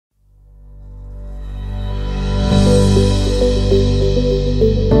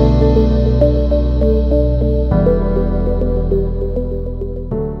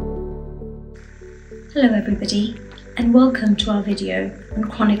Hello everybody, and welcome to our video on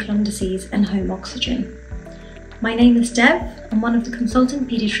chronic lung disease and home oxygen. My name is Dev, I'm one of the consultant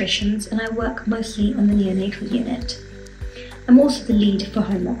paediatricians and I work mostly on the neonatal unit. I'm also the lead for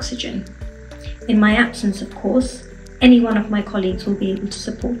home oxygen. In my absence, of course, any one of my colleagues will be able to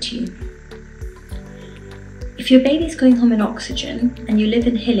support you. If your baby is going home in oxygen and you live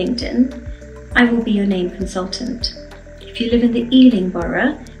in Hillingdon, I will be your named consultant. If you live in the Ealing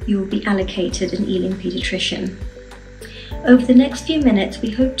borough, you will be allocated an Ealing paediatrician. Over the next few minutes,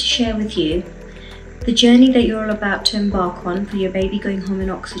 we hope to share with you the journey that you're about to embark on for your baby going home in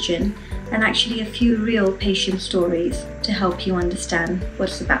oxygen, and actually a few real patient stories to help you understand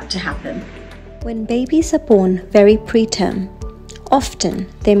what's about to happen. When babies are born very preterm, often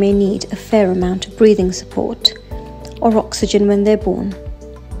they may need a fair amount of breathing support or oxygen when they're born.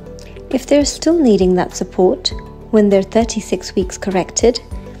 If they're still needing that support when they're 36 weeks corrected,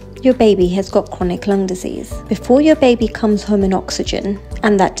 your baby has got chronic lung disease. Before your baby comes home in oxygen,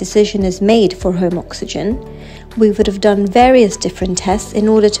 and that decision is made for home oxygen, we would have done various different tests in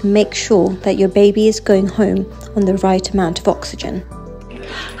order to make sure that your baby is going home on the right amount of oxygen.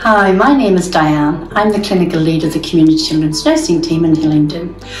 Hi, my name is Diane. I'm the clinical lead of the Community Children's Nursing team in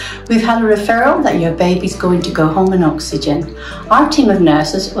Hillingdon. We've had a referral that your baby's going to go home in oxygen. Our team of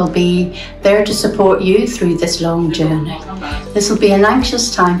nurses will be there to support you through this long journey. This will be an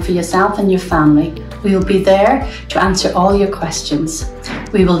anxious time for yourself and your family. We will be there to answer all your questions.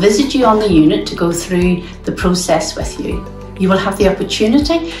 We will visit you on the unit to go through the process with you. You will have the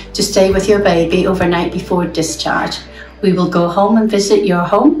opportunity to stay with your baby overnight before discharge. We will go home and visit your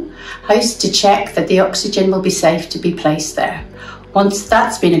house to check that the oxygen will be safe to be placed there. Once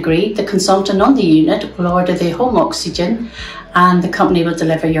that's been agreed, the consultant on the unit will order the home oxygen and the company will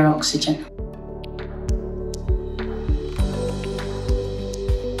deliver your oxygen.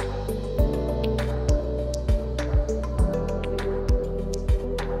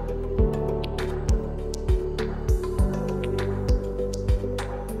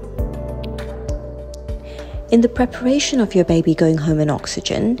 In the preparation of your baby going home in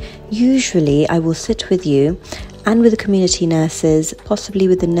oxygen, usually I will sit with you and with the community nurses, possibly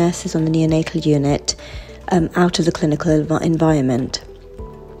with the nurses on the neonatal unit, out of the clinical environment.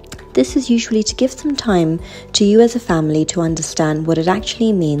 This is usually to give some time to you as a family to understand what it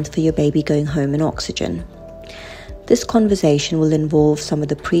actually means for your baby going home in oxygen. This conversation will involve some of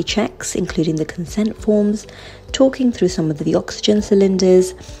the pre-checks, including the consent forms, talking through some of the oxygen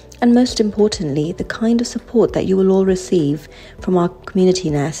cylinders, and most importantly, the kind of support that you will all receive from our community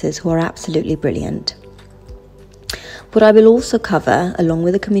nurses who are absolutely brilliant. What I will also cover, along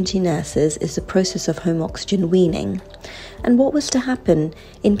with the community nurses, is the process of home oxygen weaning, and what was to happen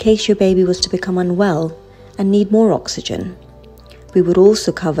in case your baby was to become unwell and need more oxygen. We would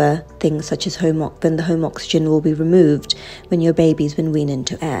also cover things such as when the home oxygen will be removed when your baby's been weaned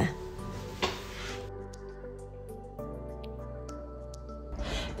into air.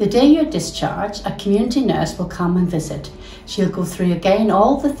 The day you're discharged, a community nurse will come and visit. She'll go through again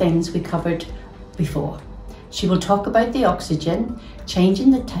all the things we covered before. She will talk about the oxygen, changing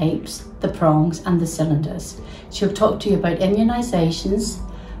the tapes, the prongs and the cylinders. She'll talk to you about immunisations,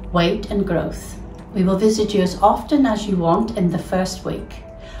 weight and growth. We will visit you as often as you want in the first week.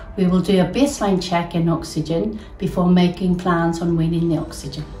 We will do a baseline check in oxygen before making plans on weaning the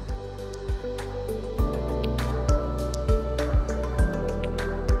oxygen.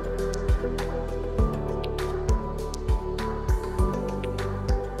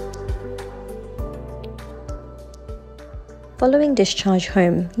 Following discharge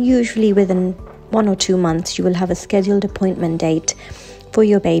home, usually within 1 or 2 months, you will have a scheduled appointment date for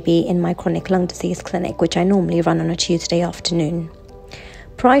your baby in my chronic lung disease clinic, which I normally run on a Tuesday afternoon.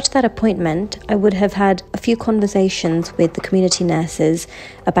 Prior to that appointment, I would have had a few conversations with the community nurses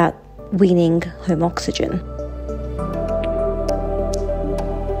about weaning home oxygen.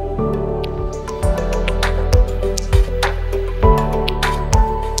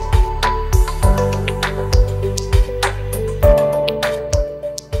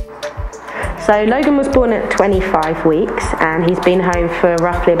 So Logan was born at 25 weeks and he's been home for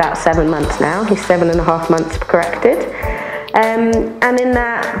roughly about 7 months now. He's 7.5 months corrected. And in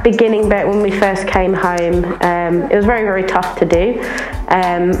that beginning bit when we first came home, it was very, very tough to do.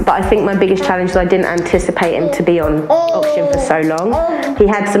 But I think my biggest challenge was I didn't anticipate him to be on oxygen for so long. He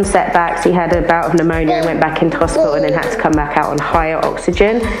had some setbacks. He had a bout of pneumonia and went back into hospital and then had to come back out on higher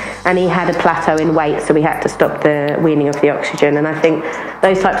oxygen. And he had a plateau in weight, so we had to stop the weaning of the oxygen. And I think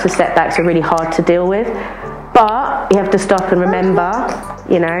those types of setbacks are really hard to deal with. But you have to stop and remember,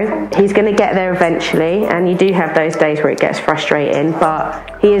 You know, he's going to get there eventually, and you do have those days where it gets frustrating,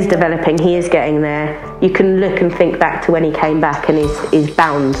 but he is developing, he is getting there. You can look and think back to when he came back and his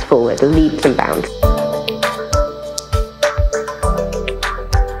bounds forward, leaps and bounds.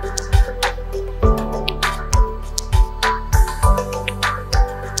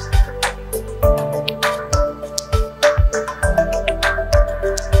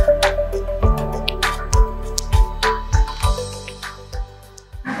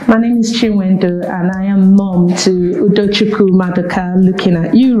 My name is Chinwendu, and I am mom to Udochukwu Maduka, looking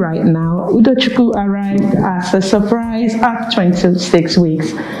at you right now. Udochukwu arrived as a surprise at 26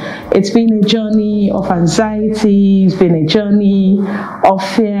 weeks. It's been a journey of anxiety, it's been a journey of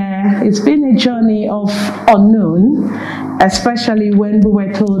fear, it's been a journey of unknown, especially when we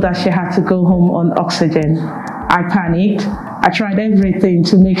were told that she had to go home on oxygen. I panicked. I tried everything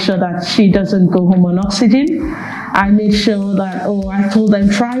to make sure that she doesn't go home on oxygen. I made sure that, I told them,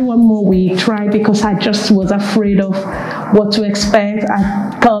 try one more week, try, because I just was afraid of what to expect.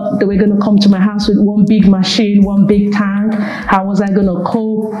 I thought they were going to come to my house with one big machine, one big tank. How was I going to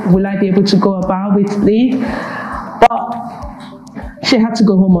cope? Will I be able to go about with it? But she had to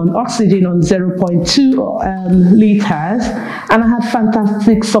go home on oxygen on 0.2 liters, and I had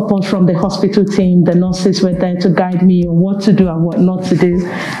fantastic support from the hospital team. The nurses were there to guide me on what to do and what not to do.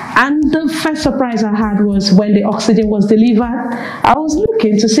 And the first surprise I had was when the oxygen was delivered. I was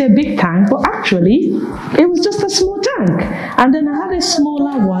looking to see a big tank, but actually it was just a small tank. And then I had a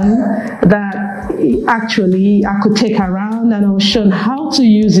smaller one that actually I could take around, and I was shown how to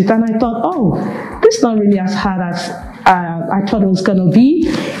use it. And I thought, this is not really as hard as I thought it was going to be.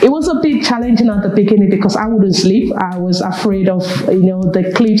 It was a bit challenging at the beginning because I wouldn't sleep. I was afraid of,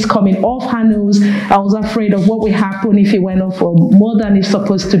 the clips coming off her nose. I was afraid of what would happen if it went off for more than it's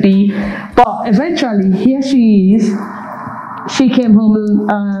supposed to be. But eventually, here she is. She came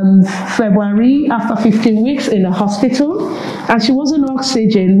home February after 15 weeks in the hospital, and she was on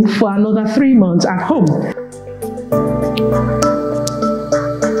oxygen for another 3 months at home.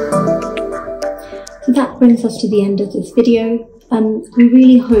 So that brings us to the end of this video. We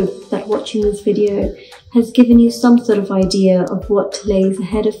really hope that watching this video has given you some sort of idea of what lays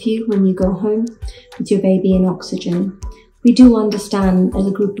ahead of you when you go home with your baby in oxygen. We do understand as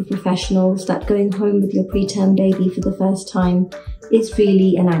a group of professionals that going home with your preterm baby for the first time is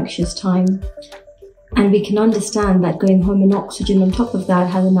really an anxious time. And we can understand that going home in oxygen on top of that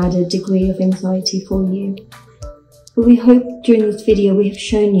has an added degree of anxiety for you. But we hope during this video we have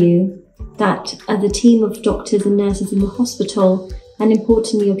shown you that as a team of doctors and nurses in the hospital, and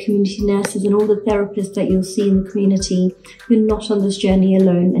importantly your community nurses and all the therapists that you'll see in the community, you're not on this journey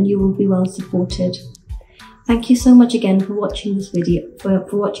alone, and you will be well supported. Thank you so much again for watching this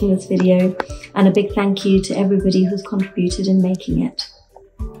video, and a big thank you to everybody who's contributed in making it.